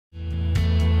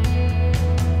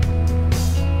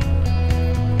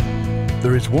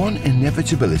There is one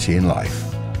inevitability in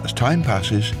life. As time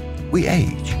passes, we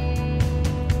age.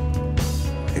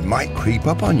 It might creep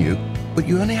up on you, but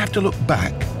you only have to look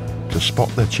back to spot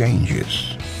the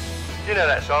changes. Do you know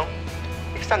that song?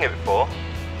 You've sung it before.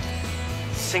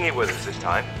 Sing it with us this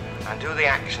time, and do the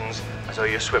actions as though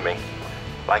you're swimming,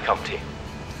 like Humpty.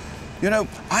 You know,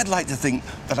 I'd like to think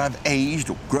that I've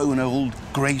aged or grown old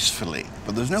gracefully,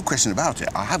 but there's no question about it.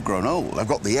 I have grown old. I've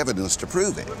got the evidence to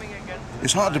prove it.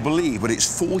 It's hard to believe, but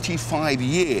it's 45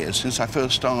 years since I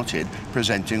first started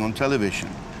presenting on television.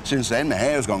 Since then, my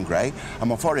hair's gone grey and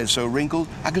my forehead's so wrinkled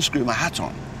I can screw my hat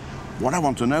on. What I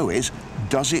want to know is,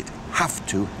 does it have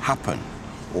to happen?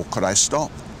 Or could I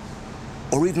stop?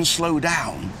 Or even slow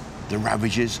down the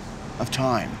ravages of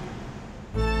time?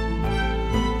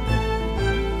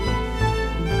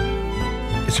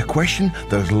 It's a question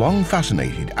that has long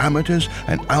fascinated amateurs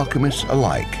and alchemists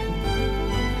alike.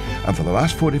 And for the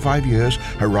last 45 years,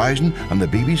 Horizon and the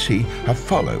BBC have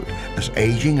followed as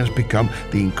aging has become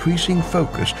the increasing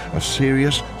focus of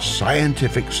serious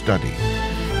scientific study.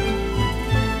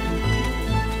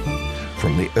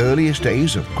 From the earliest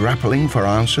days of grappling for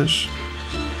answers,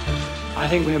 I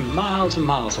think we're miles and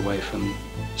miles away from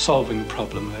solving the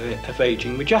problem of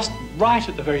aging. We're just right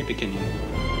at the very beginning.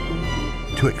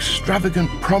 to extravagant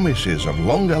promises of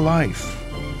longer life.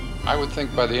 I would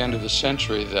think by the end of the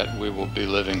century that we will be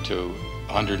living to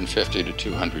 150 to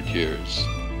 200 years.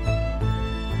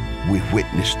 We've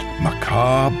witnessed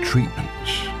macabre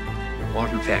treatments.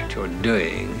 What in fact you're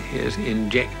doing is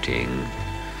injecting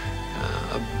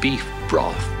a beef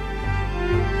broth.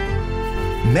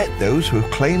 Met those who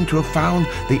have claimed to have found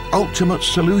the ultimate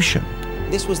solution.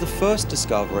 This was the first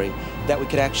discovery that we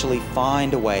could actually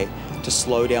find a way to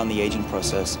slow down the aging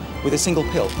process with a single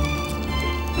pill.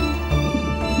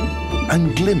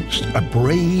 And glimpsed a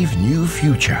brave new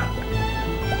future.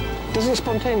 Does it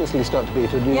spontaneously start to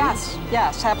beat, or do you... Yes,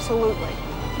 yes, absolutely.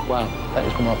 Wow, that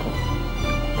is remarkable.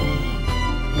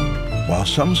 While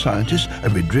some scientists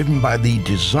have been driven by the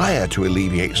desire to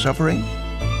alleviate suffering,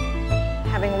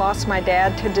 Having lost my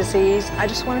dad to disease, I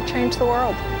just want to change the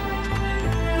world.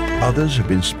 others have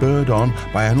been spurred on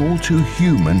by an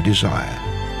all-too-human desire.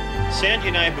 Sandy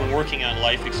and I have been working on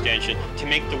life extension to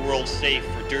make the world safe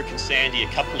for Dirk and Sandy, a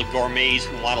couple of gourmets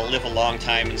who want to live a long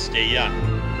time and stay young.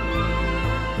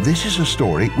 This is a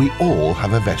story we all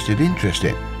have a vested interest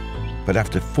in. But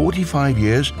after 45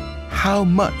 years, how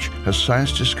much has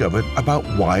science discovered about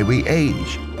why we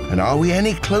age? And are we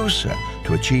any closer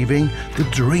to achieving the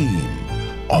dream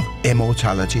of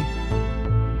immortality?